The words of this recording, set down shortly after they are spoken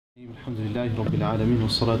الحمد لله رب العالمين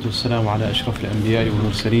والصلاة والسلام على أشرف الأنبياء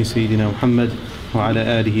والمرسلين سيدنا محمد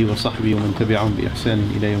وعلى آله وصحبه ومن تبعهم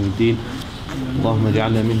بإحسان إلى يوم الدين. اللهم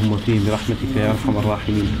اجعلنا منهم وفيهم برحمتك يا أرحم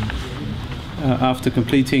الراحمين. After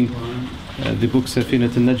completing the book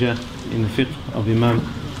Safinat al-Najah in the fiqh of Imam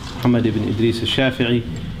Muhammad ibn Idris al-Shafi'i,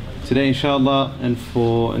 today inshallah and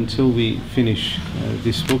until we finish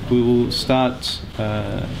this book, we will start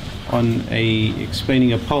on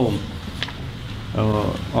explaining a poem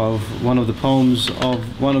of one of the poems of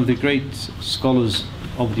one of the great scholars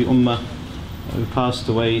of the Ummah who passed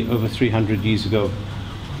away over 300 years ago.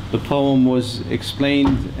 The poem was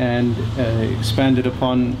explained and expanded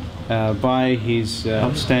upon by his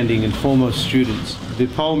outstanding and foremost students. The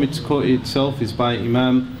poem itself is by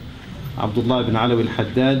Imam Abdullah ibn Alawi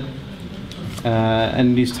al-Haddad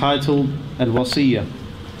and is titled Al-Wasia,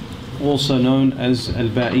 also known as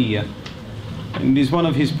Al-Ba'iyya. And it is one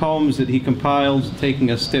of his poems that he compiled, taking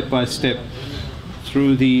us step by step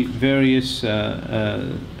through the various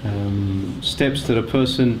steps that a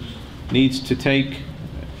person needs to take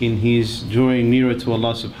in his drawing nearer to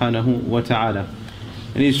Allah subhanahu wa ta'ala.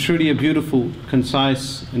 And it is truly a beautiful,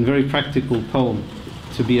 concise and very practical poem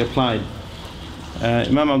to be applied.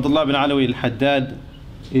 Imam Abdullah ibn Alawi al-Haddad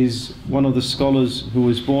is one of the scholars who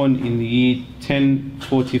was born in the year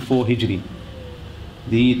 1044 Hijri.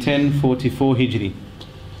 The 1044 Hijri.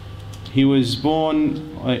 He was born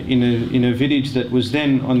in a village that was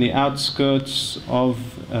then on the outskirts of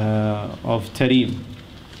Tarim,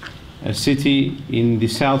 a city in the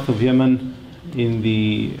south of Yemen, in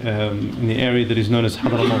the area that is known as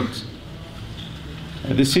Hadramaut.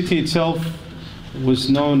 The city itself was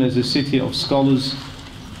known as a city of scholars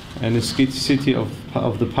and a city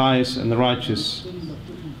of the pious and the righteous.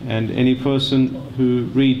 And any person who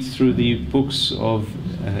reads through the books of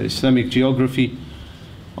Islamic geography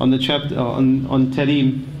on the chapter on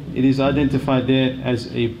Tarim, it is identified there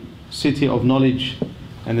as a city of knowledge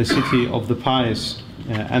and a city of the pious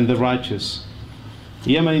and the righteous.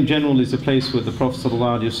 Yemen in general is a place where the Prophet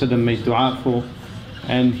ﷺ made dua for,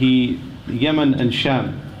 and Yemen and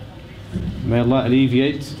Sham, may Allah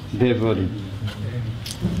alleviate their burden,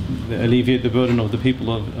 alleviate the burden of the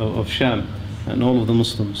people of Sham and all of the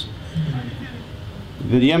Muslims.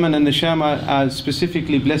 The Yemen and the Sham are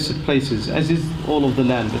specifically blessed places, as is all of the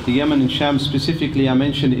land, but the Yemen and Sham specifically are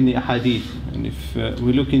mentioned in the Ahadith. And if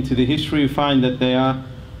we look into the history, we find that they are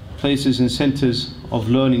places and centers of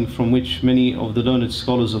learning from which many of the learned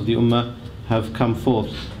scholars of the Ummah have come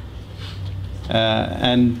forth,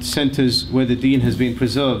 and centers where the deen has been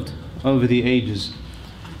preserved over the ages.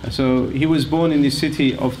 So he was born in the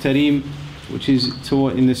city of Tarim, which is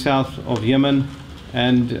in the south of Yemen,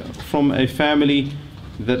 and from a family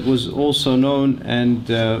that was also known and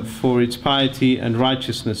for its piety and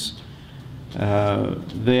righteousness.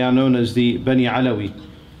 They are known as the Bani Alawi,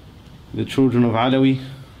 the children of Alawi,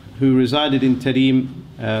 who resided in Tarim,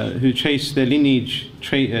 who traced their lineage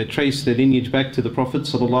back to the Prophet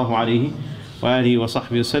sallallahu alaihi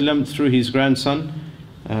wasallam through his grandson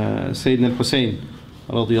Sayyidina al-Husayn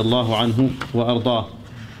radiyallahu anhu wa ardah.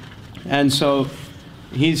 And so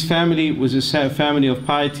his family was a family of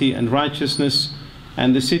piety and righteousness,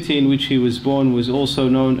 and the city in which he was born was also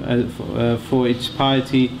known for its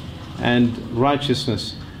piety and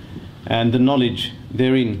righteousness and the knowledge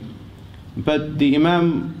therein. But the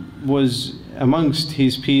Imam was amongst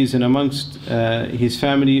his peers and amongst his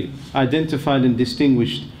family identified and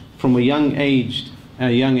distinguished from a young age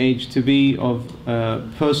to be of a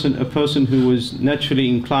person who was naturally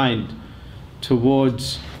inclined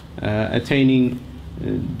towards attaining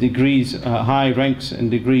degrees, high ranks and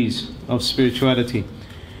degrees of spirituality.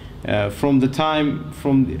 From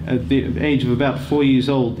the age of about 4 years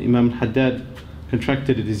old, Imam Haddad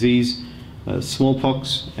contracted a disease,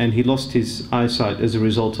 smallpox, and he lost his eyesight as a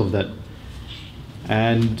result of that.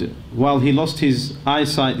 And while he lost his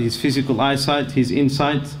eyesight, his physical eyesight, his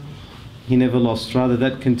insight, he never lost. Rather,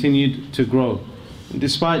 that continued to grow. And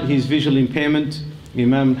despite his visual impairment,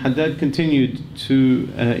 Imam Haddad continued to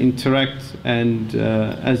interact and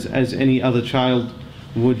as any other child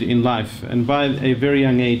would in life. And by a very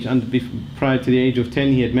young age, prior to the age of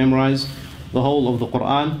 10, he had memorized the whole of the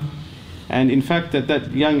Quran. And in fact, at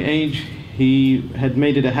that young age, he had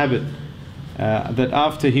made it a habit that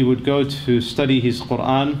after he would go to study his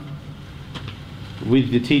Quran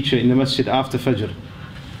with the teacher in the masjid after Fajr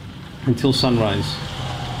until sunrise.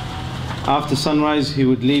 After sunrise, he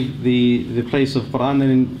would leave the place of Quran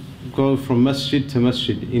and go from masjid to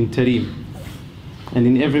masjid in Tarim. And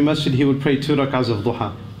in every masjid he would pray 2 rak'ahs of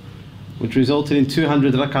duha, which resulted in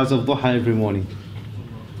 200 rak'ahs of duha every morning.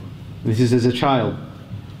 This is as a child.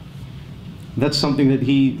 That's something that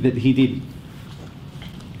he did.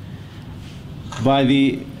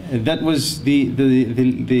 That was the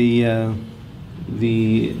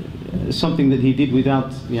something that he did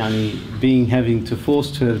without having to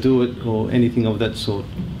force to do it or anything of that sort.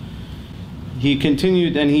 He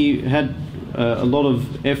continued, and he had a lot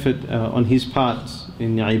of effort on his part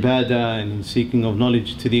in ibadah and in seeking of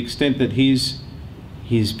knowledge, to the extent that his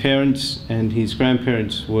parents and his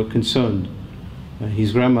grandparents were concerned.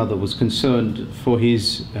 His grandmother was concerned for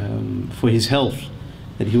his health,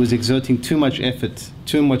 that he was exerting too much effort,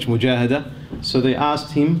 too much mujahada. So they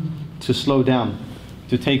asked him to slow down,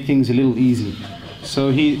 to take things a little easy.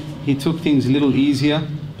 So he took things a little easier,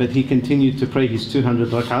 but he continued to pray his 200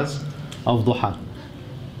 rak'ahs of duha.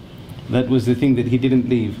 That was the thing that he didn't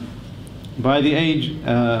leave. By the age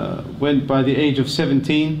of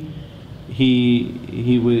 17,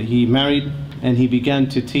 he married, and he began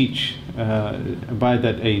to teach. By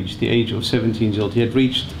that age, the age of 17 years old, he had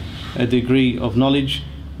reached a degree of knowledge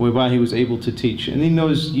whereby he was able to teach. And in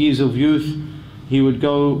those years of youth, he would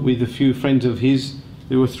go with a few friends of his.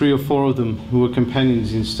 There were 3 or 4 of them who were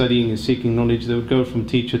companions in studying and seeking knowledge. They would go from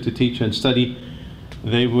teacher to teacher and study.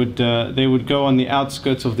 They would go on the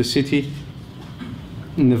outskirts of the city,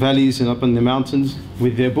 in the valleys and up in the mountains,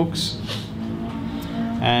 with their books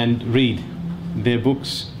and read their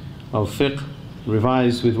books of fiqh,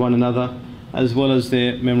 revise with one another, as well as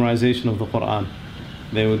their memorization of the Quran.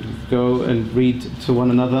 They would go and read to one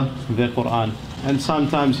another their Quran. And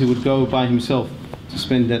sometimes he would go by himself to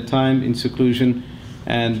spend that time in seclusion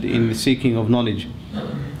and in the seeking of knowledge.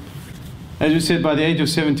 As we said, by the age of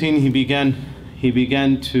 17, he began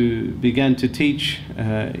to teach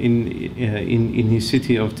in his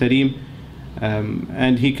city of Tarim,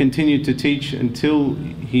 and he continued to teach until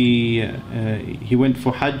he went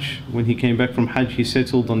for Hajj. When he came back from Hajj, he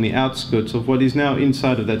settled on the outskirts of what is now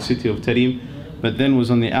inside of that city of Tarim, but then was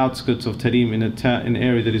on the outskirts of Tarim in an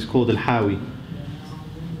area that is called Al-Hawi.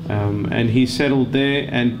 And he settled there,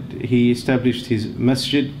 and he established his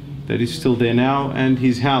masjid that is still there now, and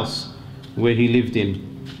his house where he lived in.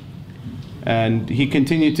 And he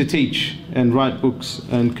continued to teach and write books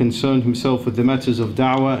and concern himself with the matters of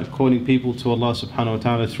da'wah, calling people to Allah subhanahu wa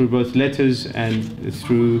ta'ala through both letters and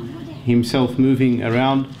through himself moving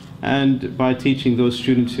around, and by teaching those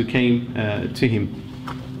students who came to him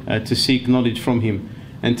to seek knowledge from him,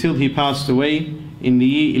 until he passed away in the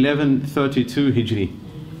year 1132 Hijri.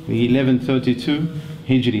 The 1132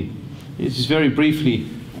 Hijri. This is very briefly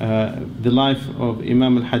the life of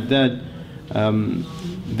Imam Al-Haddad.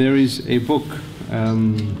 There is a book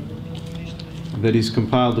that is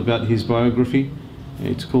compiled about his biography.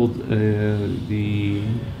 It's called the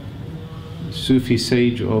Sufi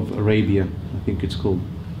Sage of Arabia, I think it's called.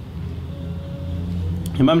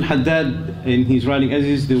 Imam Haddad, in his writing, as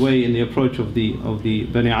is the way in the approach of the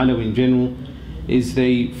Bani Alawi in general, is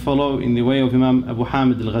they follow in the way of Imam Abu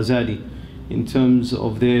Hamid al-Ghazali in terms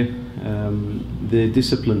of their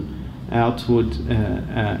discipline outwardly,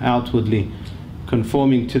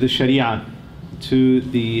 conforming to the Sharia, to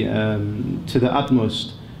the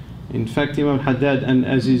utmost. In fact, Imam Haddad, and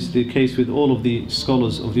as is the case with all of the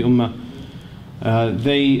scholars of the Ummah,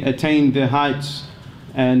 they attained the heights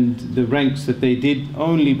and the ranks that they did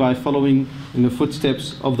only by following in the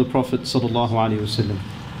footsteps of the Prophet ﷺ.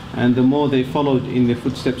 And the more they followed in the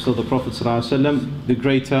footsteps of the Prophet ﷺ, the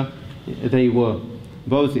greater they were,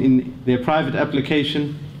 both in their private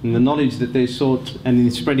application, in the knowledge that they sought, and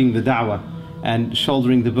in spreading the da'wah and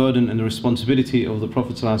shouldering the burden and the responsibility of the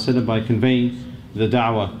Prophet ﷺ by conveying the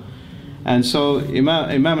da'wah. And so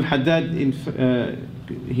Imam al-Haddad,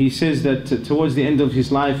 he says that towards the end of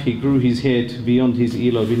his life he grew his hair to beyond his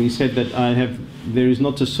earlobe, and he said that there is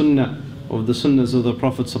not a sunnah of the sunnahs of the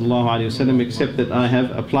Prophet ﷺ except that I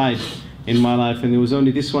have applied in my life, and there was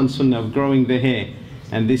only this one sunnah of growing the hair,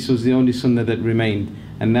 and this was the only sunnah that remained.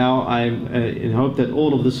 And now I am in hope that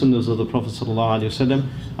all of the sunnahs of the Prophet ﷺ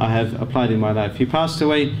I have applied in my life. He passed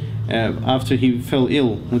away after he fell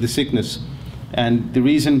ill with a sickness. And the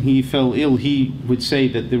reason he fell ill, he would say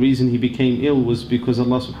that the reason he became ill was because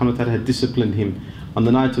Allah subhanahu wa ta'ala had disciplined him. On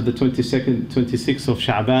the night of the 26th of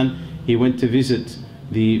Sha'ban, he went to visit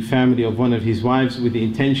the family of one of his wives with the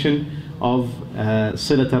intention of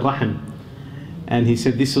Silat al-Rahim. And he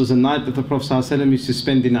said this was a night that the Prophet ﷺ used to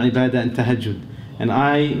spend in ibadah and tahajjud. And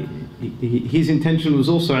his intention was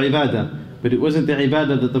also ibadah, but it wasn't the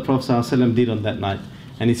ibadah that the Prophet ﷺ did on that night.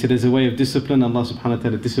 And he said, as a way of discipline, Allah subhanahu wa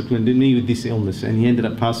ta'ala disciplined me with this illness. And he ended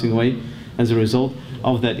up passing away as a result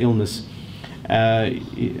of that illness.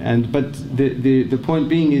 But the point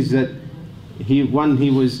being is that he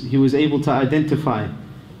was able to identify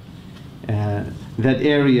that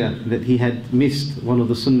area that he had missed one of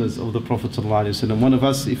the sunnahs of the Prophet ﷺ. One of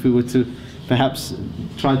us, if we were to perhaps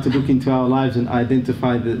try to look into our lives and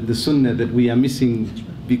identify the sunnah that we are missing,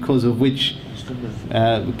 because of which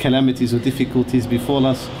calamities or difficulties befall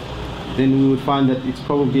us, then we would find that it's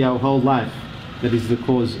probably our whole life that is the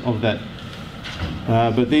cause of that.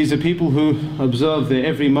 But these are people who observe their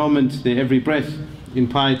every moment, their every breath in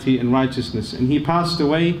piety and righteousness. And he passed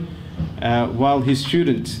away while his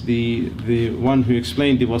student, the one who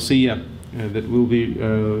explained the Wasia, that we'll be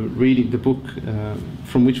reading, the book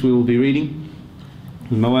from which we will be reading,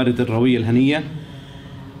 Al-Mawarid al-Rawiyya al-Haniyya,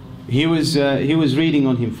 he was reading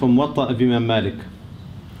on him from Muwatta of Imam Malik.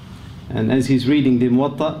 And as he's reading the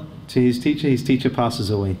Muwatta to his teacher passes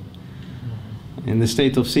away in the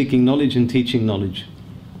state of seeking knowledge and teaching knowledge.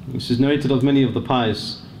 This is narrated of many of the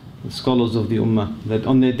pious scholars of the Ummah, that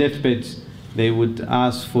on their deathbeds they would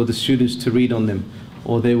ask for the students to read on them,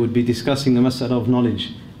 or they would be discussing a mas'ala of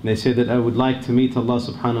knowledge. And they say that I would like to meet Allah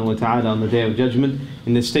subhanahu wa ta'ala on the Day of Judgment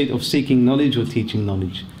in the state of seeking knowledge or teaching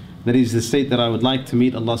knowledge. That is the state that I would like to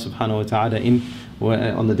meet Allah subhanahu wa ta'ala in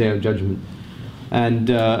on the Day of Judgment. And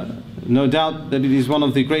no doubt that it is one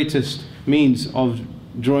of the greatest means of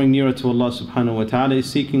drawing nearer to Allah subhanahu wa ta'ala is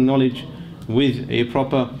seeking knowledge with a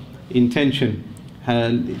proper intention.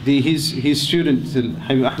 His student,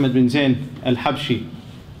 Habib Ahmad bin Zain al-Habshi,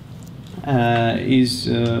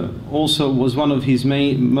 was one of his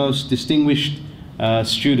most distinguished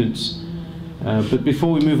students. But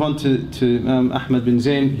before we move on to Ahmad bin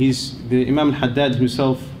Zain, the Imam al-Haddad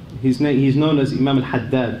himself, he's known as Imam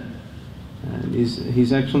al-Haddad.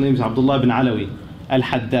 His actual name is Abdullah bin Alawi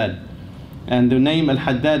al-Haddad. And the name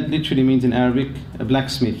al-Haddad literally means in Arabic a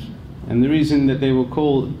blacksmith. And the reason that they were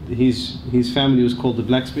called, his family was called the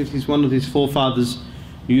blacksmith, is one of his forefathers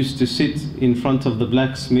used to sit in front of the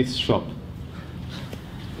blacksmith's shop.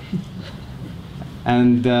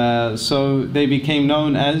 And so they became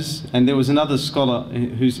known as, and there was another scholar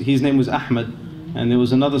his name was Ahmad, and there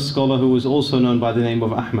was another scholar who was also known by the name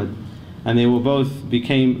of Ahmad. And they were both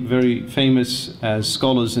became very famous as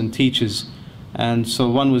scholars and teachers. And so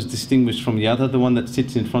one was distinguished from the other, the one that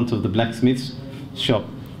sits in front of the blacksmith's shop,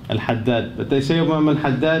 Al-Haddad. But they say of Imam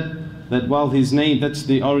Al-Haddad that while his name, that's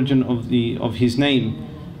the origin of his name,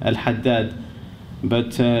 Al-Haddad,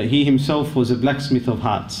 but he himself was a blacksmith of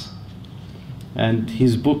hearts. And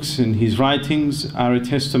his books and his writings are a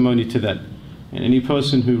testimony to that. And any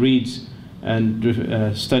person who reads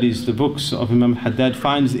and studies the books of Imam Haddad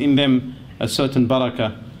finds in them a certain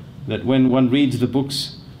barakah, that when one reads the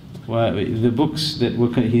books, his books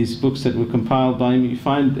that were compiled by him, you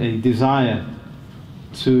find a desire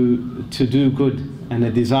to do good and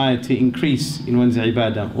a desire to increase in one's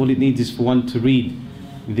ibadah. All it needs is for one to read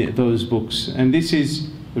those books. And this is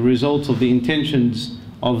the result of the intentions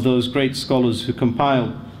of those great scholars who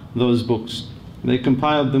compiled those books. They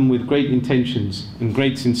compiled them with great intentions and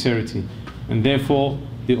great sincerity. And therefore,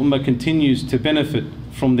 the Ummah continues to benefit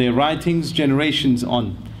from their writings generations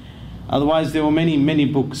on. Otherwise, there were many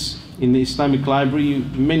books in the Islamic library,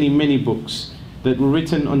 many books that were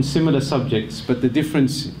written on similar subjects, but the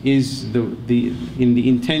difference is in the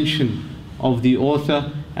intention of the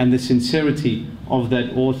author and the sincerity of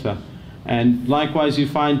that author. And likewise, you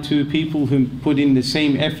find two people who put in the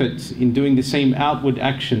same effort in doing the same outward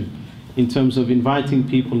action in terms of inviting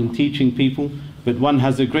people and teaching people, but one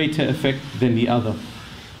has a greater effect than the other.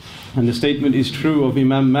 And the statement is true of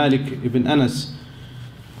Imam Malik ibn Anas,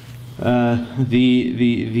 the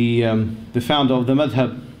founder of the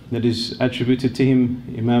madhab that is attributed to him,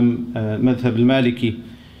 Imam Madhab al-Maliki.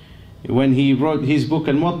 When he wrote his book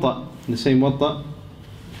Al-Muwatta, the same Muwatta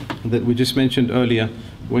that we just mentioned earlier,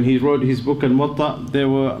 when he wrote his book Al-Muwatta, there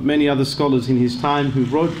were many other scholars in his time who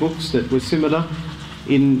wrote books that were similar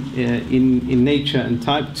in nature and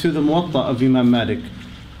type to the Muwatta of Imam Malik,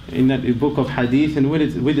 in that book of hadith, and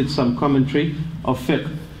with it some commentary of fiqh.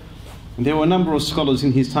 And there were a number of scholars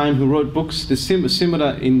in his time who wrote books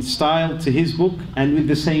similar in style to his book and with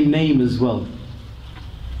the same name as well.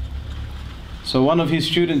 So one of his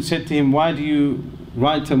students said to him, "Why do you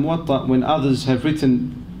write a Muwatta when others have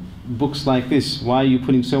written books like this? Why are you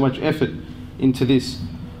putting so much effort into this?"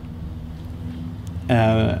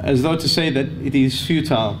 As though to say that it is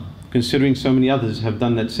futile, considering so many others have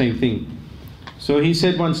done that same thing. So he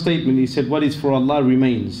said one statement, he said, "What is for Allah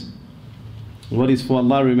remains. What is for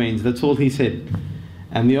Allah remains." That's all he said.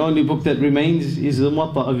 And the only book that remains is the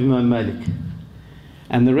Muwatta of Imam Malik.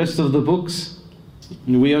 And the rest of the books,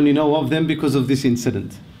 we only know of them because of this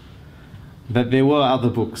incident. That there were other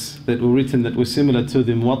books that were written that were similar to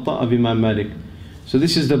the Muwatta of Imam Malik. So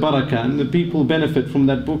this is the barakah, and the people benefit from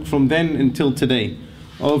that book from then until today.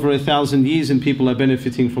 over 1,000 years, and people are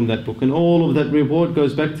benefiting from that book. And all of that reward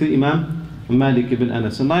goes back to Imam Malik ibn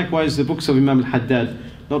Anas. And likewise the books of Imam Al-Haddad,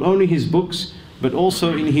 not only his books, but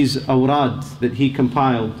also in his awrad that he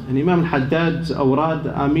compiled. And Imam Al-Haddad's awrad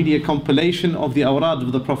are merely a compilation of the awrad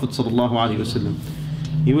of the Prophet ﷺ.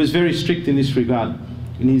 He was very strict in this regard,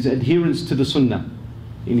 in his adherence to the Sunnah.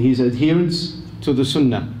 In his adherence to the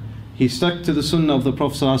Sunnah. He stuck to the Sunnah of the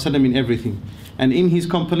Prophet ﷺ in everything. And in his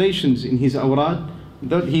compilations, in his awrad,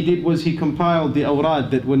 what he did was he compiled the awrad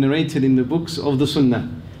that were narrated in the books of the Sunnah.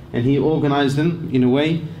 And he organized them in a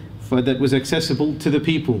way that was accessible to the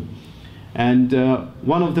people. And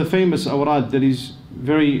one of the famous awrad that is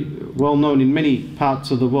very well known in many parts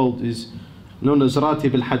of the world is known as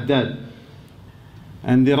Ratib al-Haddad.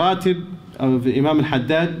 And the Ratib of Imam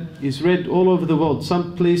al-Haddad is read all over the world.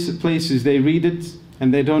 Some places they read it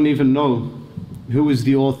and they don't even know who is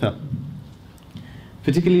the author.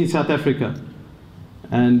 Particularly in South Africa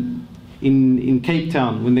and in Cape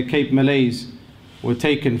Town, when the Cape Malays were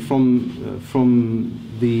taken from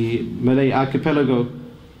the Malay archipelago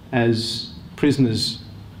as prisoners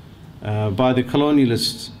by the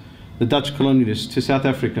colonialists, the Dutch colonialists, to South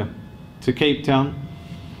Africa, to Cape Town.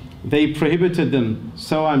 They prohibited them,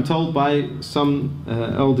 so I'm told by some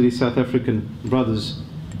elderly South African brothers,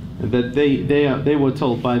 that they were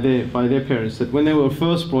told by their parents that when they were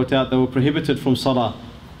first brought out, they were prohibited from salah,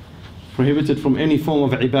 prohibited from any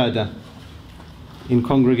form of ibadah in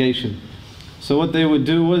congregation. So what they would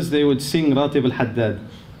do was they would sing Ratib al-Haddad.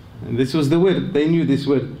 And this was the word, they knew this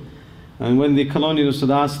word. And when the colonialists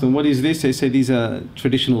would ask them, what is this? They said, these are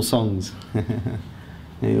traditional songs.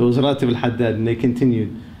 It was Ratib al-Haddad, and they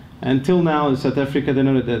continued. Until now in South Africa, they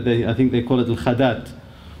know that I think they call it Al-Haddad.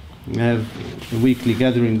 They have weekly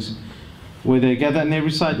gatherings where they gather and they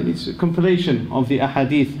recite. And it's a compilation of the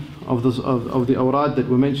ahadith, of the awrad that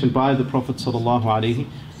were mentioned by the Prophet sallallahu alaihi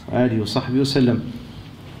wasallam.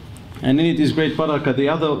 And in it is great barakah. The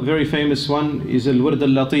other very famous one is Al-Wird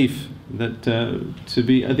al-Latif, that to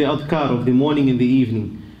be the adhkar of the morning and the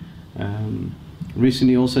evening.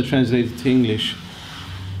 Recently also translated to English.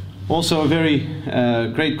 Also a very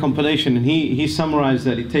great compilation, and he summarized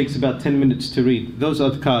that it takes about 10 minutes to read. Those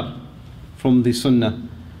adhkar from the Sunnah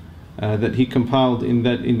that he compiled in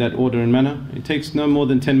that order and manner, it takes no more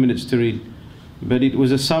than 10 minutes to read. But it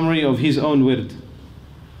was a summary of his own wird,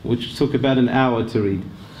 which took about an hour to read.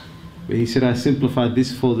 But he said, I simplified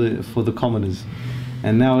this for the commoners.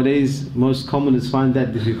 And nowadays, most commoners find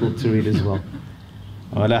that difficult to read as well.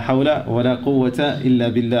 وَلَا حَوْلَ وَلَا قُوَّةَ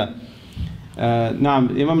إِلَّا بِاللَّهِ.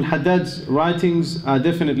 Imam al-Haddad's writings are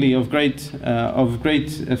definitely of great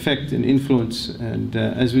effect and influence. And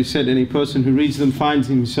as we said, any person who reads them finds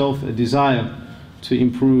in himself a desire to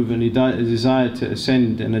improve, and a desire to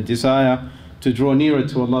ascend, and a desire to draw nearer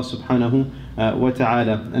to Allah subhanahu wa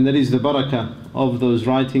ta'ala. And that is the barakah of those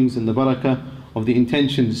writings and the barakah of the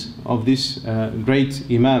intentions of this great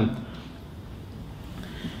Imam.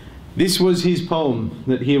 This was his poem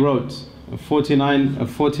that he wrote, a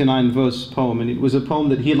 49 verse poem, and it was a poem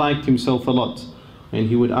that he liked himself a lot, and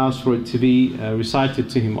he would ask for it to be recited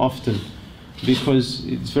to him often, because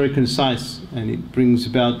it's very concise and it brings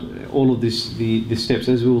about all of the steps,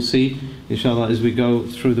 as we will see inshallah as we go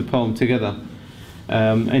through the poem together.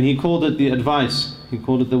 And he called it the advice, he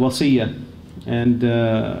called it the Wasia. And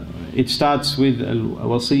it starts with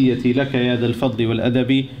Al-Wasiyati laka ya dhal fadli wal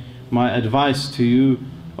adabi, my advice to you,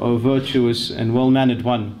 O virtuous and well-mannered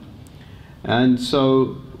one. And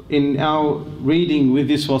so in our reading with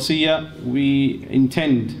this Wasiyah, we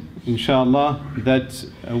intend inshallah that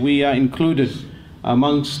we are included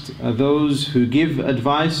amongst those who give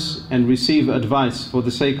advice and receive advice for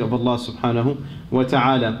the sake of Allah subhanahu wa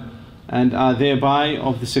ta'ala, and are thereby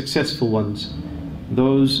of the successful ones,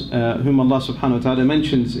 those whom Allah subhanahu wa ta'ala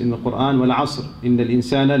mentions in the Quran. وَالْعَصْرِ إِنَّ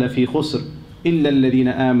الْإِنسَانَ لَفِي خُسْرٍ إِلَّا الَّذِينَ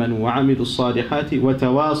آمَنُوا وَعَمِلُوا الصَّالِحَاتِ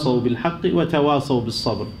وَتَوَاصَوْا بِالْحَقِّ وَتَوَاصَوْا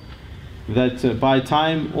بِالصَّبْرِ. That by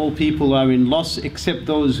time all people are in loss except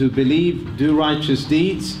those who believe, do righteous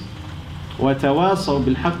deeds, وَتَوَاصَوْا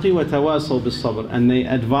بِالْحَقِّ وَتَوَاصَوْا بِالصَّبْرِ, and they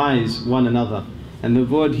advise one another. And the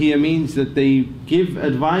word here means that they give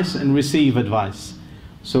advice and receive advice.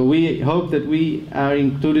 So we hope that we are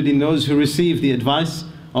included in those who receive the advice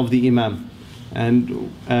of the Imam.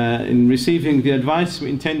 And in receiving the advice, we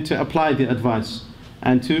intend to apply the advice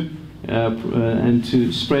and to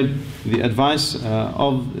spread the advice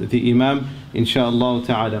of the Imam, inshaAllah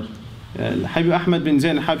ta'ala. Habib Ahmad bin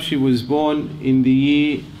Zayn al-Habshi was born in the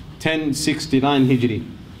year 1069 Hijri.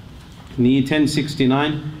 In the year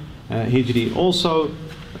 1069 Hijri. Also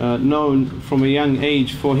known from a young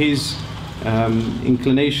age for his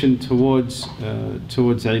inclination towards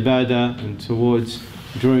ibadah and towards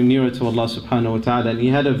drawing nearer to Allah subhanahu wa ta'ala, and he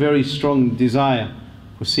had a very strong desire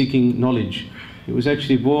for seeking knowledge. He was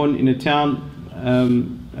actually born in a town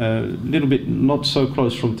a little bit not so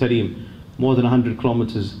close from Tarim, more than 100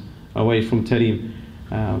 kilometers away from Tarim.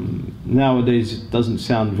 Nowadays it doesn't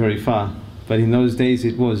sound very far, but in those days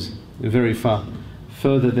it was very far,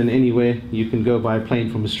 further than anywhere you can go by plane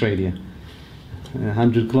from Australia.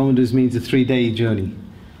 100 kilometers means a 3-day journey.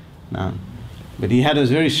 But he had a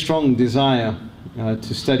very strong desire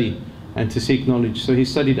to study and to seek knowledge. So he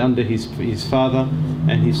studied under his father,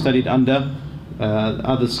 and he studied under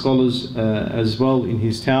other scholars as well in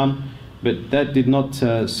his town. But that did not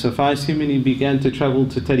suffice him, and he began to travel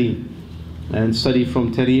to Tarim and study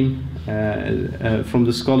from Tarim, from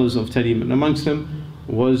the scholars of Tarim. And amongst them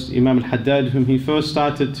was Imam Al-Haddad, whom he first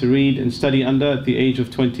started to read and study under at the age of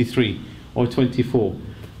 23 or 24,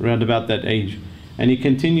 around about that age. And he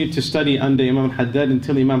continued to study under Imam Haddad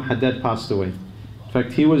until Imam Haddad passed away. In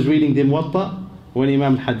fact, he was reading the Muwatta when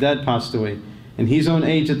Imam Haddad passed away, and his own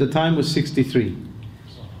age at the time was 63.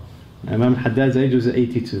 Imam Haddad's age was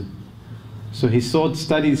 82. So he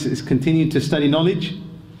continued to study knowledge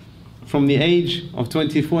from the age of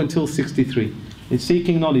 24 until 63. He's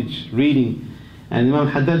seeking knowledge, reading. And Imam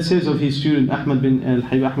Haddad says of his student Ahmad bin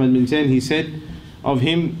Zayn, he said of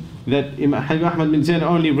him that Ahmad bin Zayn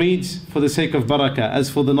only reads for the sake of barakah. As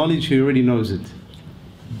for the knowledge, he already knows it.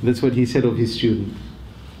 That's what he said of his student.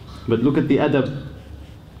 But look at the adab,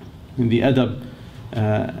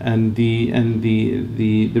 and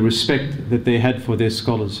the respect that they had for their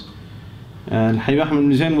scholars. And Ahmad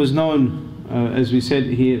bin Zayn was known, as we said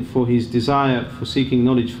here, for his desire for seeking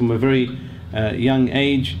knowledge from a very young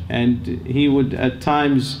age, and he would at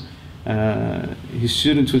times, his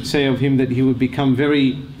students would say of him that he would become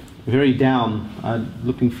very, very down.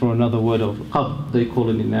 Looking for another word of qab, they call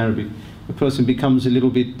it in Arabic. A person becomes a little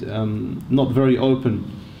bit not very open,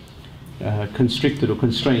 constricted or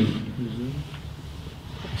constrained.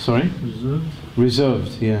 Sorry?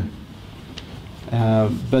 Reserved, yeah.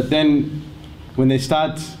 But then when they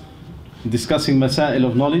start discussing masail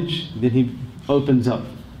of knowledge, then he opens up.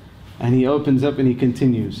 And he opens up and he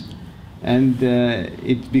continues. And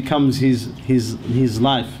it becomes his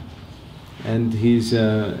life. And his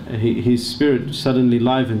spirit suddenly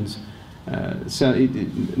livens. So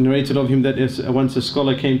it narrated of him that once a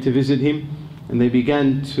scholar came to visit him, and they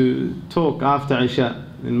began to talk after Isha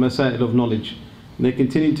in masail of knowledge. And they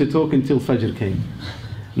continued to talk until Fajr came,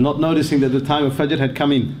 not noticing that the time of Fajr had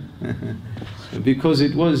come in. Because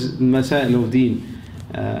it was masail of deen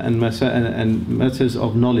and matters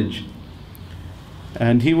of knowledge.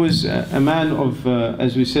 And he was a man of,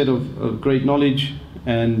 as we said, of great knowledge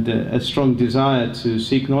and a strong desire to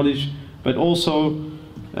seek knowledge, but also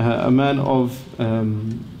a man of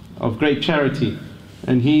great charity.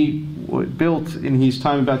 And he built in his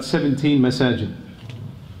time about 17 masajid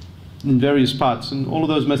in various parts, and all of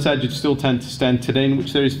those masajid still tend to stand today, in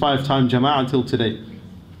which there is 5-time jama'ah until today.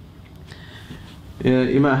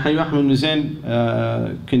 Imam Ahmad bin Zayn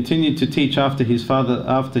continued to teach after his father,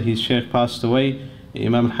 after his sheikh passed away,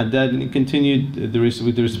 Imam Haddad, and he continued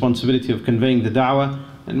with the responsibility of conveying the da'wah.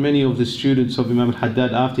 And many of the students of Imam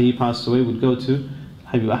Haddad after he passed away would go to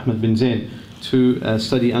Ahmad bin Zayn to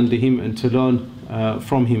study under him and to learn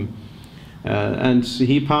from him. And so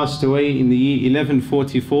he passed away in the year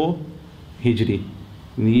 1144 Hijri.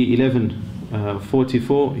 In the year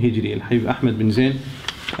 1144 Hijri, Ahmad bin Zayn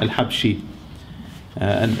al-Habshi.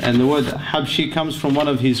 And the word Habshi comes from one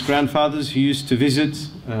of his grandfathers who used to visit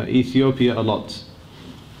Ethiopia a lot.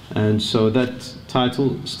 And so that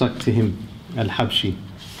title stuck to him, Al-Habshi.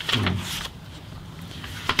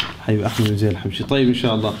 Ahmad bin Zayn al-Habshi. طيب,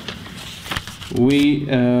 inshallah.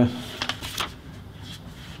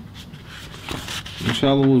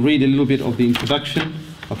 Inshallah, we'll read a little bit of the introduction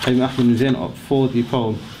of Ahmad bin Zayn for the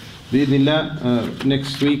poem. Bi-idhnillah,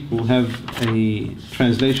 next week we'll have a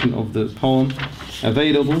translation of the poem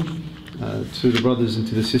available to the brothers and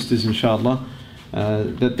to the sisters, inshallah,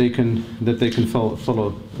 that they can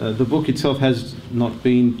follow. The book itself has not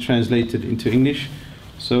been translated into English,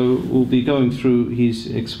 so we'll be going through his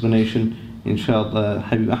explanation, inshallah,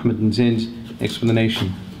 Ahmad bin Zayn's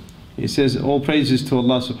explanation. It says, all praises to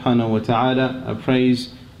Allah subhanahu wa ta'ala, a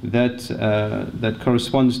praise that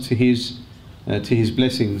corresponds to his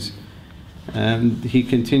blessings. And he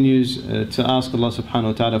continues to ask Allah subhanahu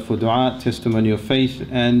wa ta'ala for dua, testimony of faith,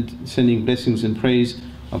 and sending blessings and praise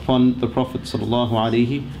upon the Prophet sallallahu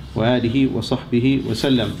alaihi wa alihi wa sahbihi wa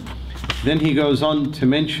sallam. Then he goes on to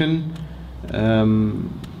mention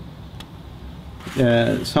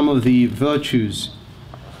some of the virtues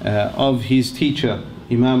of his teacher,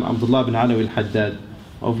 Imam Abdullah bin Alawi al-Haddad.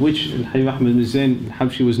 of which Habib Ahmed bin Zain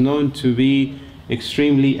al-Habshi was known to be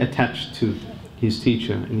extremely attached to his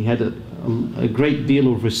teacher, and he had a great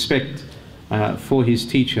deal of respect for his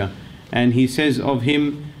teacher. And he says of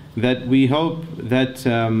him that we hope that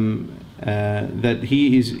that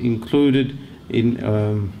he is included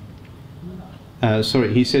in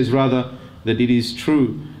he says rather that it is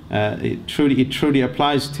true, it truly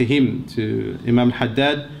applies to him, to Imam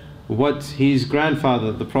Haddad, what his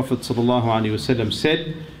grandfather, the Prophet ﷺ,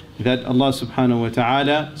 said, that Allah subhanahu wa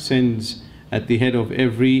ta'ala sends at the head of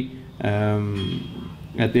every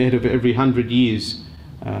 100 years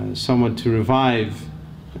someone to revive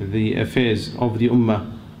the affairs of the ummah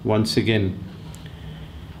once again.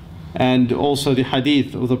 And also the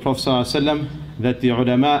hadith of the Prophet ﷺ, that the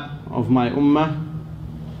ulama of my ummah,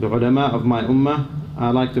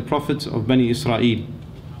 are like the prophets of Bani Israel.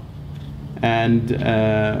 And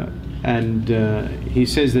he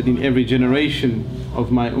says that in every generation of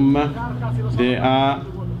my ummah there are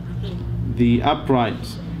the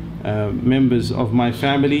upright members of my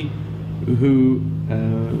family who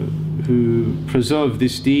preserve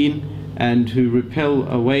this deen and who repel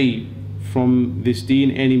away from this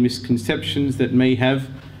deen any misconceptions that may have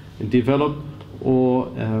developed or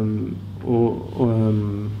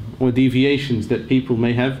deviations that people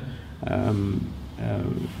may have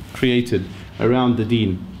created around the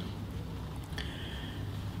deen.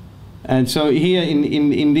 And so here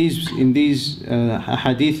in these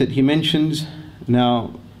hadith that he mentions,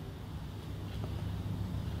 now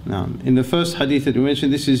in the first hadith that we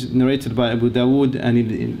mentioned, this is narrated by Abu Dawood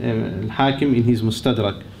and Al-Hakim in his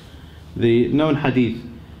Mustadrak, the known hadith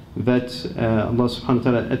that Allah subhanahu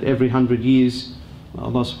wa ta'ala at every 100 years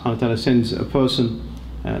Allah subhanahu wa ta'ala sends a person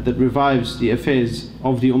that revives the affairs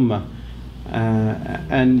of the ummah.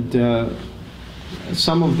 And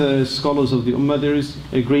some of the scholars of the ummah, there is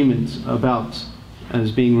agreement about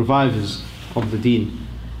as being revivers of the deen.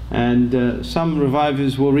 And some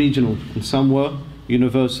revivers were regional and some were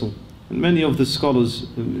universal. And many of the scholars,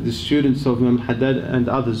 the students of Imam Haddad and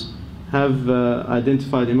others, have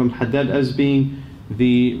identified Imam Haddad as being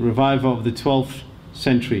the reviver of the 12th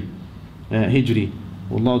century Hijri.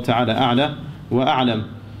 Wallahu ta'ala a'la wa a'lam.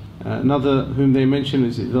 Another whom they mention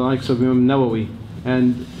is the likes of Imam Nawawi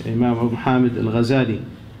and Imam Abu Hamid al-Ghazali.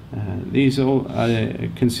 These are all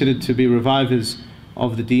considered to be revivers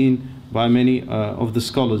of the deen by many of the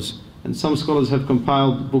scholars. And some scholars have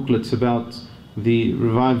compiled booklets about the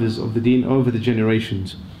revivers of the deen over the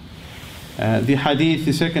generations.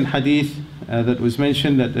 The second hadith that was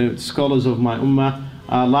mentioned, that the scholars of my ummah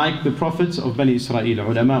are like the prophets of Bani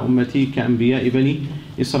Israel. Ulama ummati ka anbiya'i Bani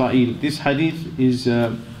Israel. This hadith is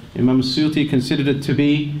Imam Suyuti considered it to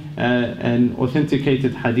be an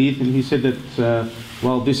authenticated hadith, and he said that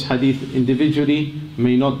while this hadith individually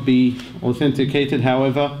may not be authenticated,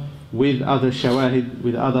 however, with other shawahid,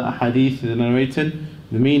 with other hadith that are narrated,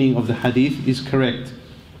 the meaning of the hadith is correct.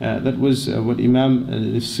 That was what Imam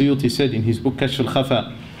Suyuti said in his book Kashf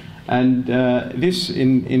al-Khafa. And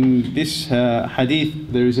in this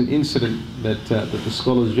hadith, there is an incident that the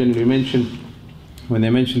scholars generally mention when they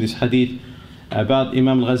mention this hadith about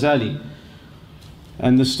Imam al-Ghazali.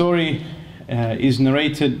 And the story is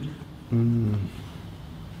narrated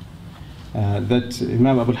that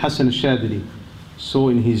Imam Abu al-Hasan al-Shadili saw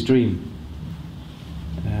in his dream.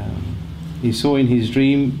 He saw in his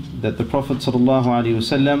dream that the Prophet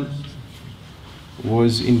ﷺ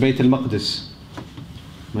was in Bayt al-Maqdis.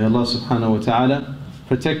 May Allah subhanahu wa ta'ala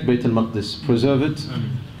protect Bayt al-Maqdis, preserve it,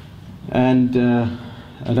 and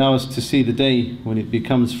allow us to see the day when it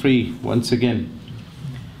becomes free once again.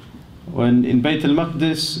 When in Bayt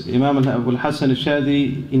al-Maqdis, Imam Abu al-Hasan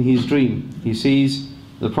al-Shadili, in his dream, he sees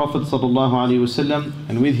the Prophet ﷺ,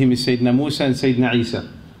 and with him is Sayyidina Musa and Sayyidina Isa.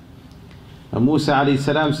 And Musa alayhi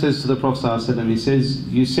salam says to the Prophet ﷺ, he says,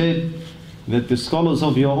 you said that the scholars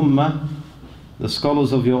of your ummah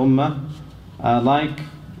are like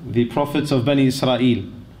the prophets of Bani Israel.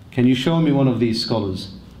 Can you show me one of these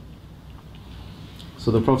scholars?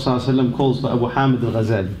 So the Prophet ﷺ calls for Abu Hamid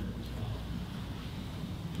al-Ghazali.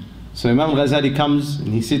 So Imam al-Ghazali comes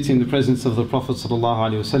and he sits in the presence of the Prophet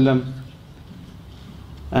ﷺ,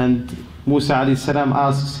 and Musa alayhi salam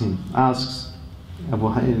asks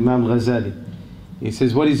Imam al-Ghazali, he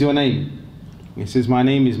says, what is your name? He says, my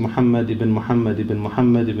name is Muhammad ibn Muhammad ibn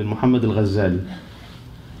Muhammad ibn Muhammad al-Ghazali.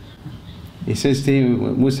 He says to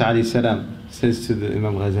him, Musa alayhi salam says to the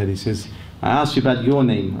Imam al-Ghazali, he says, I asked you about your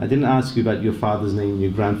name. I didn't ask you about your father's name,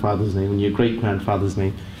 your grandfather's name, and your great-grandfather's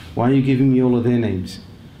name. Why are you giving me all of their names?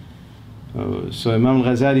 So Imam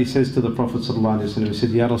al-Ghazali says to the Prophet ﷺ, he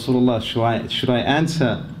said, Ya Rasulullah, should I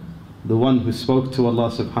answer the one who spoke to Allah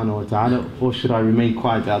subhanahu wa ta'ala, or should I remain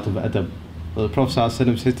quiet out of adab? Well, the Prophet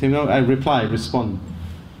ﷺ said to him, no, I reply, respond.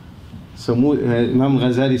 So Imam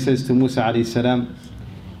Ghazali says to Musa alayhi salam,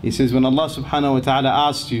 he says, when Allah subhanahu wa ta'ala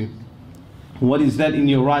asked you, what is that in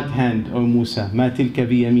your right hand, O Musa? ما تلك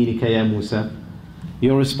بيمينك يا موسى?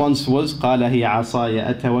 Your response was, قال هي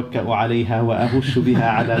عصاي أتوكأ عليها وأهش بها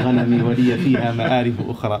على غنمي ولي فيها مآرب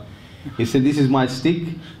أخرى. He said, this is my stick,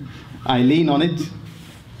 I lean on it,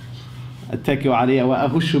 أتكئ عليها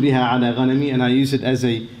وأهش بها على غنمي, and I use it as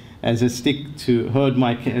a stick to herd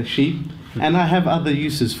my sheep, and I have other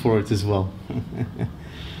uses for it as well.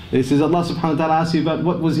 It says Allah subhanahu wa ta'ala asks you about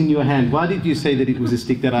what was in your hand. Why did you say that it was a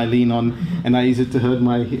stick that I lean on and I use it to herd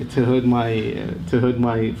my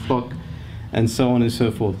flock, and so on and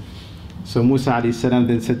so forth. So Musa alayhi salam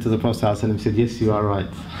then said to the Prophet sallallahu alaihi wasallam, said, yes, you are right.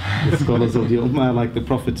 The scholars of the Ummah are like the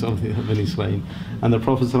prophets of Israel. And the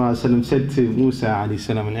Prophet sallallahu alaihi wasallam said to Musa alayhi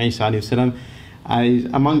salam and Isa alayhi salam,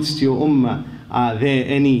 amongst your Ummah, are there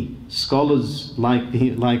any scholars like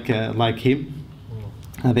him?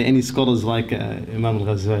 Are there any scholars like Imam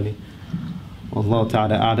Al-Ghazali? Wallahu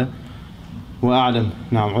ta'ala a'lam wa a'lam.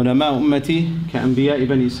 Now, ulama ummati ka'anbiya'i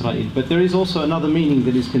bani Israel. But there is also another meaning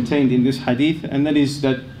that is contained in this hadith, and that is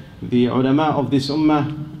that the ulama of this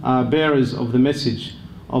ummah are bearers of the message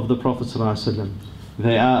of the Prophet sallallahu alaihi wasallam.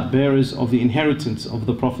 They are bearers of the inheritance of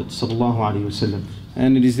the Prophet sallallahu alaihi wasallam.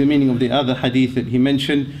 And it is the meaning of the other hadith that he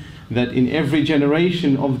mentioned, that in every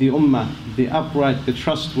generation of the ummah, the upright, the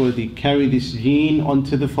trustworthy carry this gene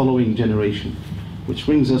onto the following generation. Which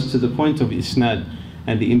brings us to the point of isnad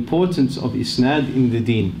and the importance of isnad in the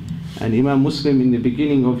deen. And Imam Muslim in the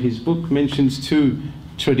beginning of his book mentions two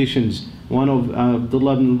traditions, one of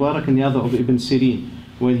Abdullah ibn Mubarak and the other of Ibn Sirin,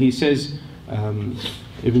 when he says, Ibn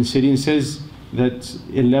Sirin says that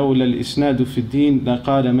إِلَّوْلَا الْإِسْنَادُ فِي الدِّينِ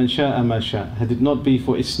لَقَالَ مَنْ شَاءَ مَا شَاءَ. Had it not be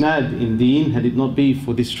for isnad in deen, had it not be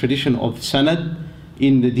for this tradition of sanad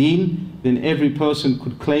in the deen, then every person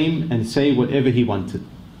could claim and say whatever he wanted.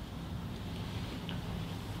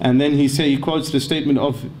 And then he quotes the statement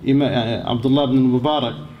of Abdullah ibn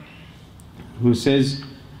Mubarak, who says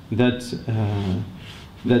that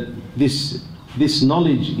this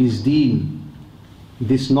knowledge is deen.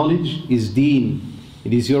 This knowledge is deen.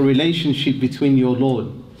 It is your relationship between your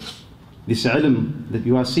Lord. This ilm that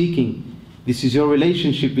you are seeking, this is your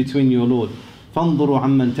relationship between your Lord. فَانظُرُوا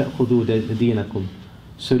عَمَّنْ تَأْخُذُوا دِينَكُمْ.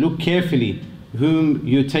 So look carefully whom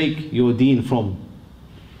you take your deen from,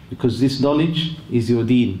 because this knowledge is your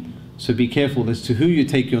deen. So be careful as to who you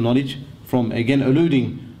take your knowledge from. Again,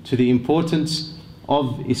 alluding to the importance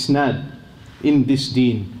of isnad in this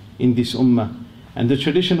deen, in this ummah. And the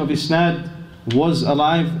tradition of isnad was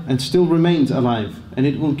alive and still remains alive, and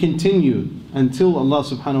it will continue until Allah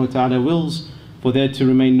subhanahu wa ta'ala wills for there to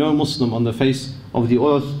remain no Muslim on the face of the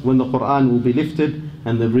earth, when the Quran will be lifted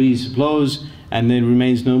and the breeze blows, and there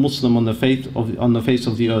remains no Muslim on the face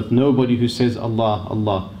of the earth, nobody who says Allah,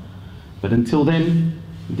 Allah. But until then,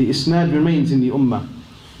 the isnad remains in the ummah,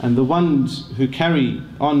 and the ones who carry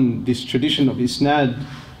on this tradition of isnad,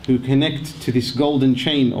 who connect to this golden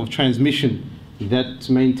chain of transmission that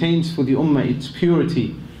maintains for the ummah its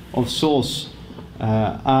purity of source,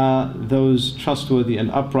 are those trustworthy and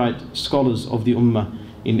upright scholars of the ummah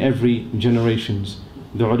in every generations.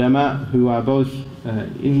 The ulama who are both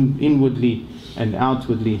inwardly and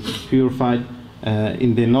outwardly purified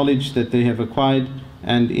in their knowledge that they have acquired,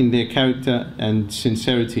 and in their character and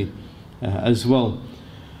sincerity as well.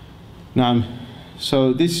 Now,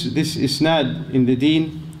 so this isnad in the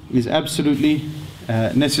deen is absolutely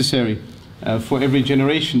necessary for every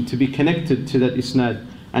generation to be connected to that isnad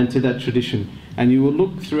and to that tradition. And you will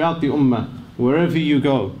look throughout the ummah, wherever you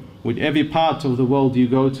go, with every part of the world you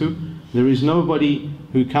go to, there is nobody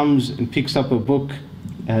who comes and picks up a book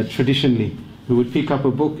traditionally, who would pick up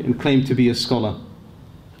a book and claim to be a scholar.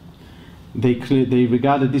 They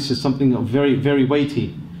regarded this as something of very, very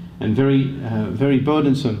weighty and very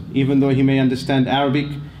burdensome, even though he may understand Arabic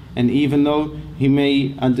and even though he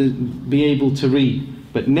may be able to read.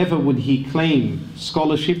 But never would he claim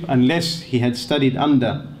scholarship unless he had studied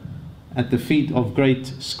at the feet of great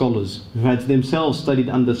scholars, who had themselves studied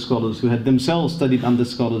under scholars, who had themselves studied under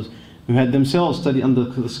scholars, who had themselves studied under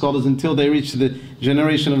the scholars, until they reached the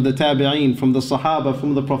generation of the tabi'een, from the Sahaba,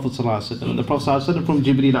 from the Prophet ﷺ, the Prophet ﷺ, from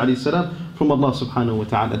Jibreel alayhi salam, from Allah subhanahu wa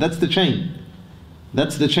ta'ala. That's the chain.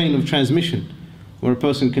 That's the chain of transmission, where a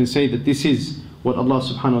person can say that this is what Allah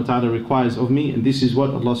subhanahu wa ta'ala requires of me, and this is what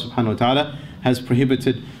Allah subhanahu wa ta'ala has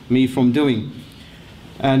prohibited me from doing.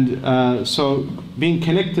 And so being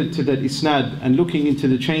connected to that isnad and looking into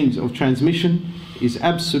the chains of transmission is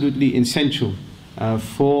absolutely essential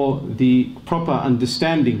for the proper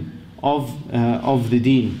understanding of the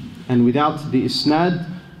deen. And without the isnad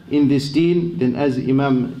in this deen, then as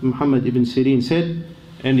Imam Muhammad ibn Sirin said,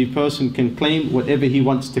 any person can claim whatever he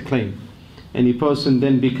wants to claim. Any person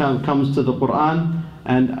then comes to the Quran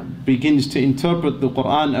and begins to interpret the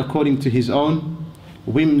Quran according to his own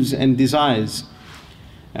whims and desires,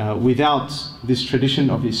 without this tradition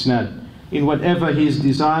of isnad, in whatever his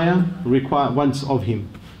desire wants of him,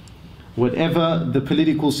 whatever the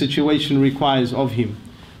political situation requires of him,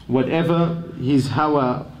 whatever his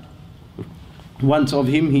hawa wants of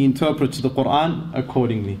him, he interprets the Quran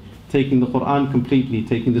accordingly, taking the Quran completely,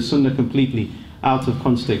 taking the Sunnah completely out of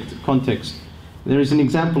context. There is an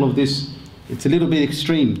example of this. It's a little bit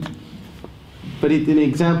extreme, but it's an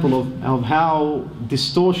example of how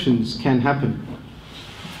distortions can happen.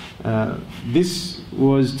 This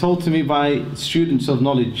was told to me by students of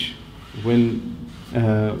knowledge when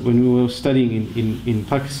we were studying in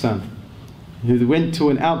Pakistan, who went to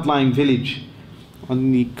an outlying village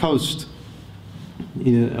on the coast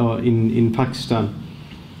in Pakistan,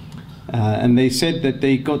 and they said that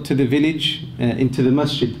they got to the village, into the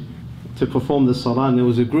masjid to perform the salah, and there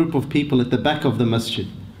was a group of people at the back of the masjid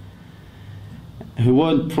who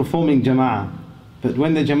weren't performing jama'ah. But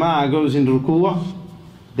when the jama'ah goes in ruku',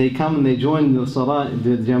 they come and they join the salah,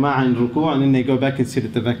 the jama'ah in ruku', and then they go back and sit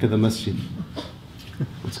at the back of the masjid.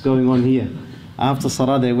 What's going on here? After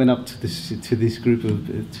salah, they went up to this group of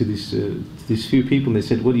these few people, and they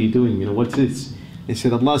said, "What are you doing? You know, what's this?" They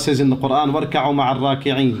said, "Allah says in the Quran, وَارْكَعُوا مَعَ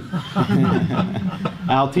الرَّاكِعِينَ."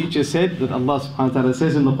 Our teacher said that Allah subhanahu wa ta'ala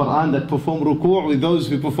says in the Quran that perform ruku' with those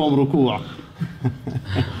who perform ruku'.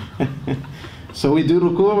 So we do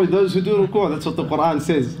ruku' with those who do ruku'. That's what the Quran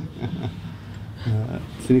says.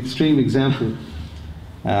 It's an extreme example.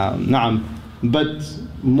 Na'am. But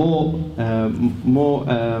more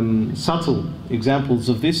subtle examples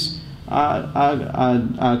of this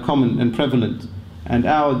are common and prevalent. And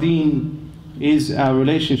our deen is our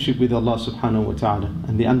relationship with Allah subhanahu wa ta'ala.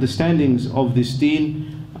 And the understandings of this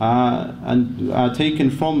deen are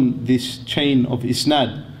taken from this chain of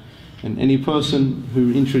isnad. And any person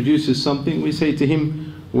who introduces something, we say to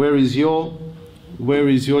him, where is your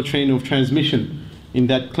chain of transmission in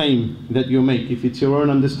that claim that you make? If it's your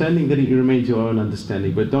own understanding, then it remains your own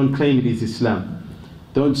understanding. But don't claim it is Islam.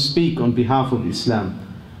 Don't speak on behalf of Islam.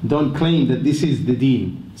 Don't claim that this is the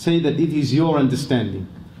deen. Say that it is your understanding.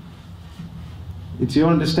 It's your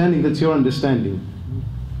understanding, that's your understanding.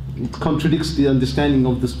 It contradicts the understanding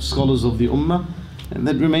of the scholars of the Ummah, and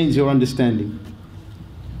that remains your understanding,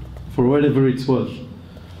 for whatever it's worth.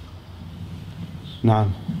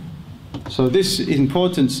 Now, so this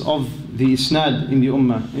importance of the isnad in the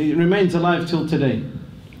Ummah, it remains alive till today.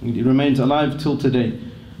 It remains alive till today,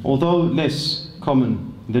 although less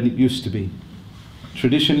common than it used to be.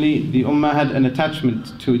 Traditionally, the Ummah had an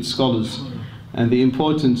attachment to its scholars, and the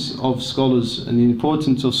importance of scholars and the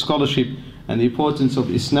importance of scholarship and the importance of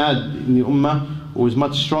isnad in the Ummah was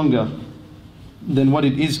much stronger than what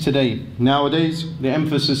it is today. Nowadays, the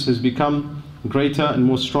emphasis has become greater and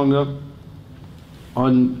more stronger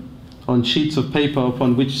on sheets of paper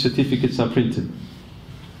upon which certificates are printed,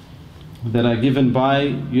 that are given by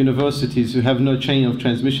universities who have no chain of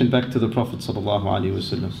transmission back to the Prophet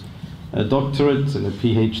ﷺ. A doctorate and a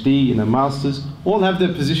PhD and a master's all have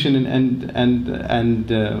their position, and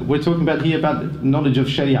we're talking about here about knowledge of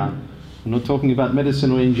Sharia. We're not talking about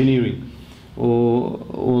medicine or engineering or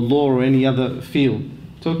law or any other field.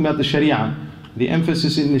 We're talking about the Sharia. The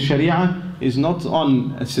emphasis in the Sharia is not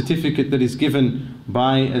on a certificate that is given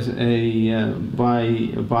by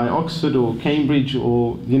Oxford or Cambridge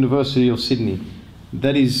or University of Sydney.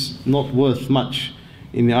 That is not worth much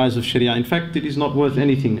in the eyes of Sharia. In fact, it is not worth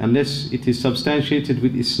anything unless it is substantiated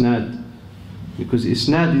with isnad, because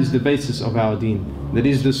isnad is the basis of our deen. That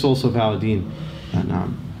is the source of our deen,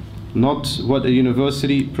 not what a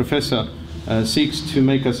university professor seeks to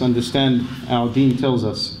make us understand our deen tells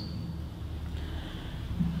us.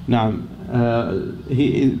 Now,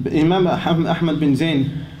 Imam Ahmad bin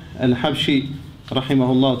Zayn al-Habshi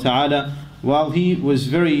rahimahullah ta'ala, while he was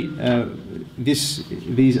very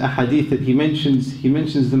these ahadith that he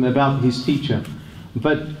mentions them about his teacher,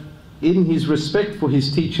 but in his respect for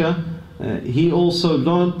his teacher, he also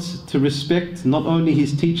learned to respect not only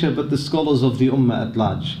his teacher but the scholars of the Ummah at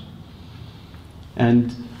large.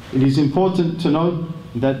 And it is important to note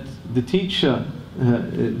that the teacher,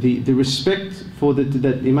 the respect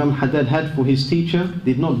that Imam Haddad had for his teacher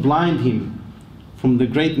did not blind him from the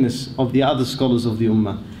greatness of the other scholars of the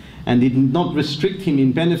Ummah, and did not restrict him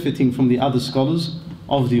in benefiting from the other scholars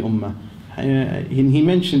of the Ummah. He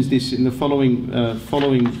mentions this in the following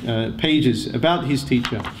pages about his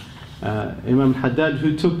teacher, Imam Haddad,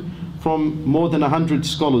 who took from more than 100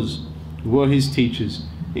 scholars were his teachers,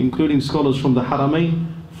 including scholars from the Haramain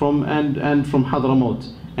and from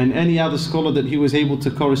Hadramaut, and any other scholar that he was able to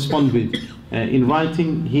correspond with in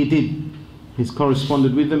writing, he did. He's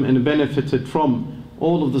corresponded with them and benefited from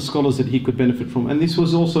all of the scholars that he could benefit from. And this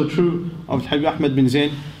was also true of Habib Ahmad bin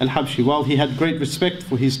Zayn al-Habshi. While he had great respect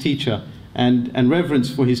for his teacher and reverence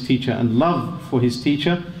for his teacher and love for his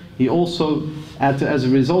teacher, he also, as a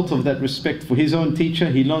result of that respect for his own teacher,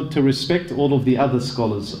 he learned to respect all of the other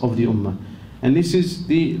scholars of the Ummah. And this is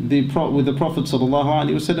with the Prophet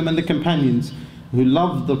ﷺ and the companions who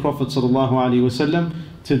loved the Prophet ﷺ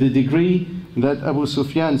to the degree that Abu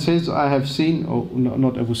Sufyan says, I have seen,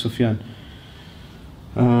 not Abu Sufyan,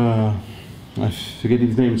 I forget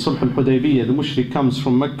his name, Sulh al-Hudaybiyah, the mushrik comes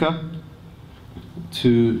from Mecca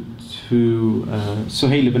to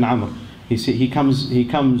Suhail ibn Amr. He comes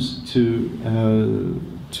to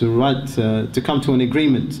come to an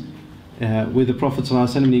agreement with the Prophet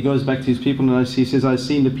ﷺ, and he goes back to his people and he says, I've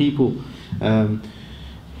seen the people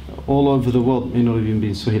all over the world. May not have even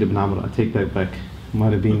been Suhail ibn Amr, I take that back.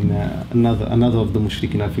 Might have been another of the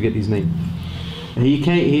mushrikeen, I forget his name. When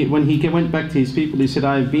he went back to his people, he said,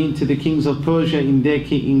 I have been to the kings of Persia in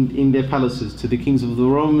their palaces, to the kings of the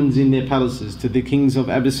Romans in their palaces, to the kings of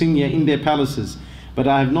Abyssinia in their palaces, but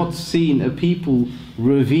I have not seen a people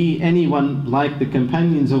revere anyone like the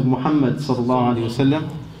companions of Muhammad sallallahu alaihi wasallam,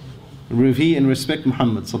 revere and respect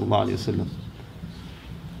Muhammad sallallahu alaihi wasallam.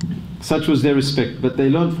 Such was their respect, but they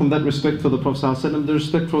learned from that respect for the Prophet sallallahu alaihi wasallam the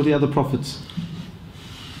respect for the other prophets.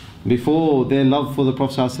 Before their love for the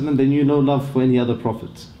Prophet ﷺ, they knew no love for any other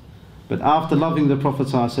prophets. But after loving the Prophet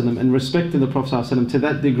ﷺ and respecting the Prophet ﷺ to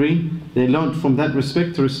that degree, they learned from that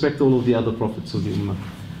respect to respect all of the other prophets of the Ummah.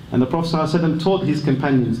 And the Prophet ﷺ taught his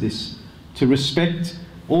companions this, to respect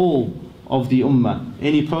all of the Ummah.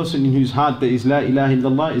 Any person in whose heart there is La ilaha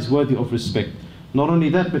illallah is worthy of respect. Not only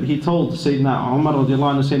that, but he told Sayyidina Umar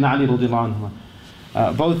radiallahu anhu, Sayyidina Ali radiallahu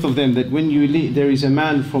anhu, both of them, that when you leave, there is a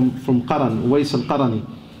man from Qaran, Uwais al-Qarani,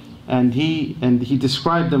 and he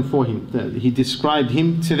described them for him. He described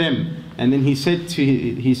him to them, and then he said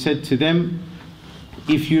to them,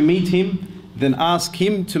 if you meet him, then ask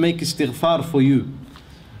him to make istighfar for you.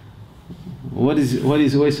 What is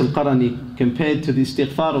Uwais al-Qarani compared to the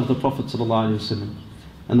istighfar of the Prophet ﷺ?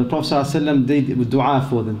 And the Prophet ﷺ did dua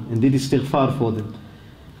for them and did istighfar for them.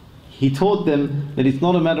 He taught them that it's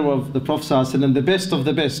not a matter of the Prophet ﷺ, the best of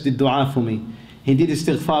the best did dua for me. He did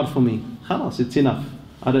istighfar for me. Khalas, it's enough.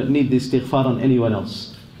 I don't need the istighfar on anyone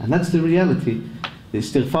else. And that's the reality. The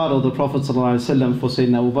istighfar of the Prophet ﷺ for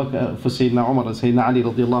Sayyidina Abu Bakr, for Sayyidina Umar and Sayyidina Ali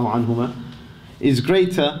radiallahu anhuma is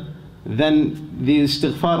greater than the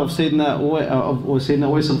istighfar of Sayyidina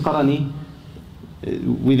Uwais al-Qarani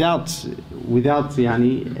without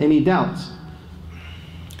any doubt.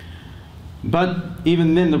 But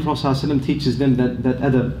even then the Prophet ﷺ teaches them that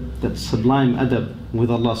adab, that sublime adab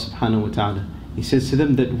with Allah subhanahu wa ta'ala. He says to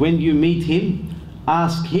them that when you meet him,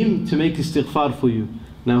 ask him to make istighfar for you.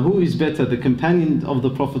 Now who is better, the companion of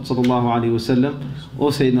the Prophet ﷺ or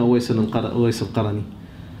Sayyidina Uwais al-Qarani?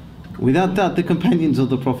 Without doubt, the companions of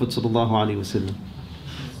the Prophet ﷺ.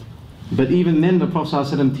 But even then the Prophet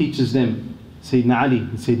ﷺ teaches them, Sayyidina Ali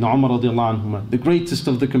and Sayyidina Umar radiallahu anhuma, the greatest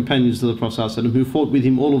of the companions of the Prophet ﷺ, who fought with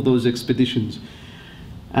him all of those expeditions.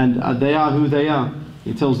 And they are who they are.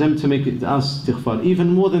 He tells them to make it ask istighfar.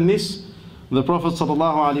 Even more than this, the Prophet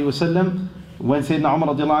ﷺ, when Sayyidina Umar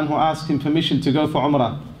radiallahu anhu asked him permission to go for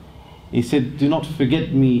Umrah, he said, do not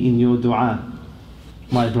forget me in your dua,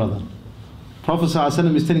 my brother. Prophet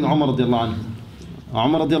ﷺ is telling Umar radiallahu anhu.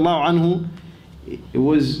 Umar radiallahu anhu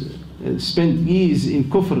was spent years in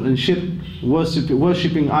kufr and shirk,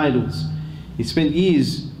 worshipping idols. He spent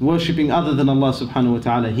years worshipping other than Allah subhanahu wa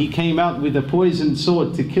ta'ala. He came out with a poisoned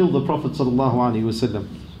sword to kill the Prophet sallallahu alaihi wasallam.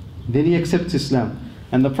 Then he accepts Islam.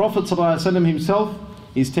 And the Prophet sallallahu alaihi wasallam himself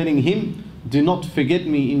is telling him, do not forget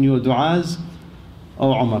me in your du'as,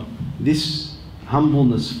 O Umar. This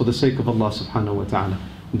humbleness for the sake of Allah subhanahu wa ta'ala.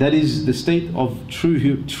 That is the state of true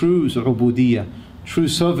ubudiyyah, true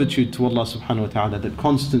servitude to Allah subhanahu wa ta'ala, that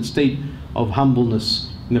constant state of humbleness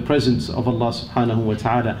in the presence of Allah subhanahu wa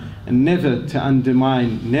ta'ala, and never to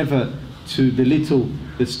undermine, never to belittle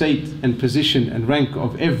the state and position and rank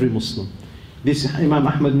of every Muslim. This Imam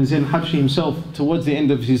Ahmad bin Zayn al-Habshi himself, towards the end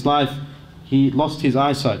of his life, he lost his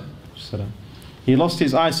eyesight. He lost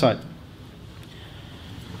his eyesight.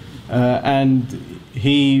 And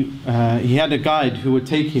he had a guide who would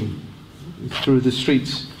take him through the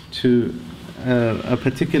streets to a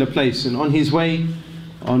particular place, and on his way,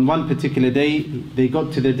 on one particular day, they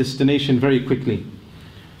got to their destination very quickly.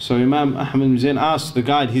 So Imam Ahmad bin Zain asked the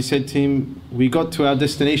guide, he said to him, we got to our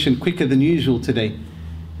destination quicker than usual today.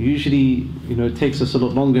 Usually, it takes us a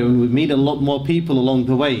lot longer and we meet a lot more people along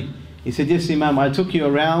the way. He said, yes Imam, I took you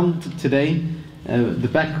around today, the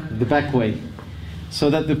back way, so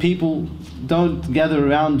that the people don't gather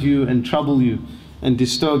around you and trouble you and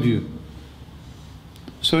disturb you.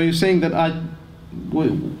 So you're saying that I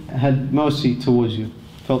had mercy towards you,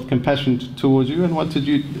 felt compassion towards you, and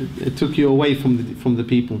it took you away from the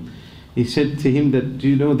people. He said to him that, do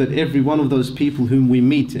you know that every one of those people whom we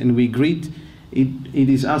meet and we greet, it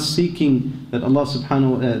is us seeking that Allah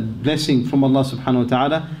subhanahu blessing from Allah subhanahu wa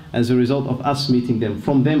ta'ala as a result of us meeting them.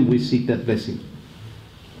 From them we seek that blessing.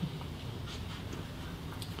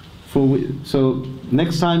 So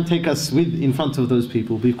next time take us in front of those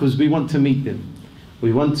people, because we want to meet them.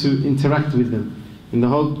 We want to interact with them in the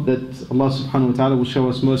hope that Allah subhanahu wa ta'ala will show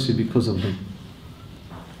us mercy because of them.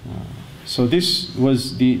 So this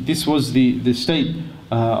was the state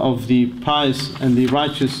of the pious and the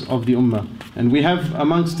righteous of the ummah. And we have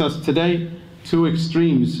amongst us today two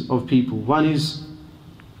extremes of people. One is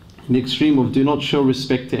an extreme of do not show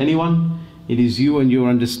respect to anyone. It is you and your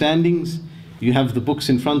understandings. You have the books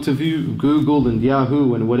in front of you, Google and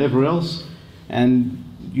Yahoo and whatever else, and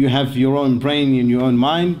you have your own brain and your own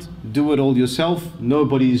mind. Do it all yourself.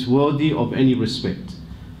 Nobody is worthy of any respect.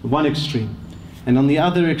 One extreme. And on the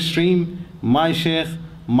other extreme, my sheikh,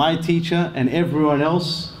 my teacher, and everyone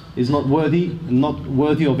else is not worthy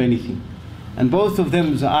of anything. And both of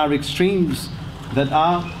them are extremes that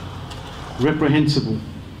are reprehensible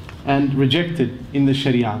and rejected in the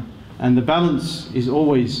Sharia. And the balance is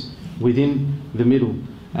always within the middle.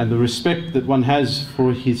 And the respect that one has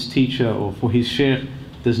for his teacher or for his sheikh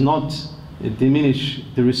does not diminish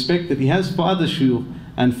the respect that he has for other shuyukh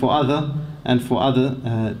and for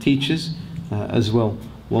other teachers as well.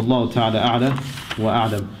 Wallahu ta'ala a'la wa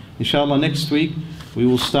a'lam. Inshallah, next week we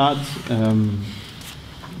will start in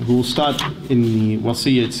the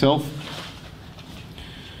Wasiyah itself.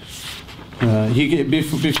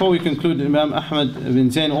 Before we conclude, Imam Ahmad bin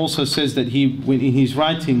Zain also says that when he's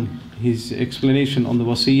writing his explanation on the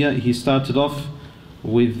Wasiyah, he started off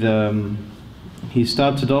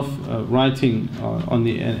writing on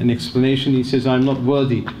an explanation. He says, I'm not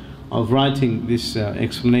worthy of writing this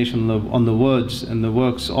explanation on the words and the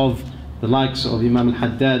works of the likes of Imam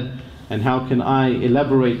Al-Haddad, and how can I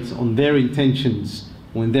elaborate on their intentions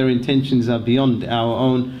when their intentions are beyond our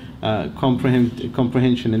own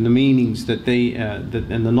comprehension, and the meanings that and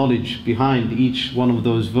the knowledge behind each one of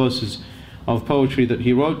those verses of poetry that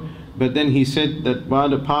he wrote. But then he said that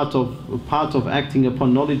rather part of acting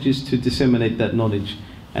upon knowledge is to disseminate that knowledge,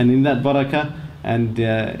 and in that barakah, and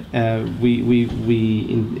we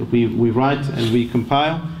write and we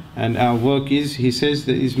compile, and our work is, he says,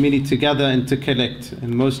 that is merely to gather and to collect.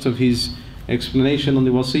 And most of his explanation on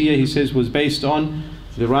the Wasiyah, he says, was based on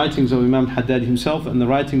the writings of Imam Haddad himself and the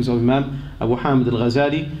writings of Imam Abu Hamid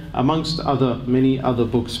al-Ghazali, amongst many other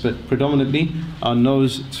books, but predominantly are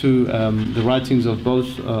those to the writings of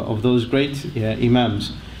both of those great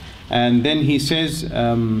Imams. And then he says,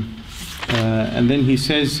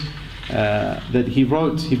 that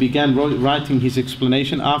he began writing his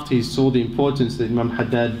explanation after he saw the importance that Imam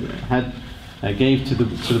Haddad gave to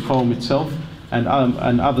the poem itself, and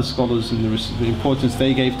other scholars and the importance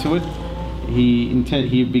they gave to it.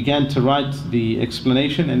 He began to write the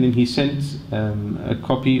explanation, and then he sent a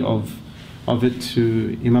copy of it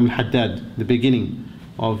to Imam Haddad, the beginning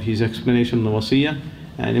of his explanation on the Wasiyah,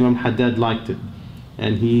 and Imam Haddad liked it,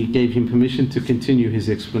 and he gave him permission to continue his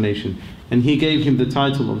explanation, and he gave him the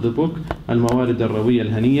title of the book, Al-Mawarid al-Rawiyya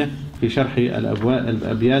al-Haniyya fi Sharhi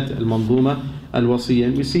al-Abyat al-Manzuma al-Wasiyya.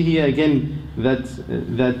 And we see here again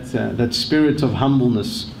that spirit of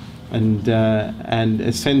humbleness and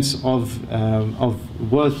a sense of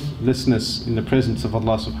worthlessness in the presence of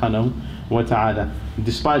Allah subhanahu wa ta'ala.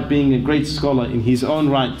 Despite being a great scholar in his own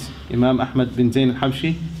right, Imam Ahmad bin Zain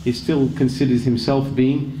al-Habshi, he still considers himself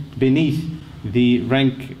being beneath the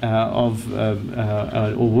rank or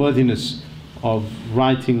worthiness of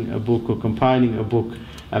writing a book or compiling a book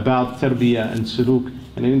about tarbiyah and suluk.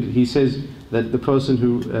 And he says that the person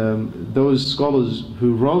those scholars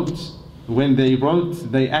who wrote, when they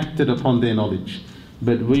wrote, they acted upon their knowledge,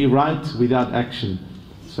 but we write without action.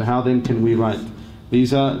 So how then can we write?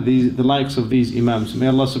 These are the likes of these Imams. May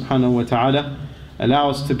Allah subhanahu wa ta'ala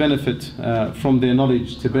allow us to benefit from their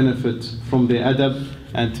knowledge, to benefit from their adab,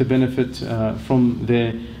 and to benefit from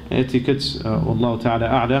their etiquettes. Wallahu ta'ala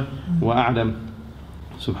a'la wa a'lam.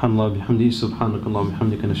 Subhanallah bihamdihi, subhanakallahumma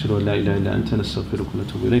bihamdika, nashhadu an la ilaha illa anta, nastaghfiruka wa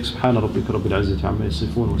natubu ilayk. Subhana rabbika rabbil izzati amma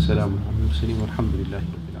yasifun, wa salamun alal mursalin, walhamdulillahi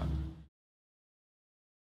rabbil alamin.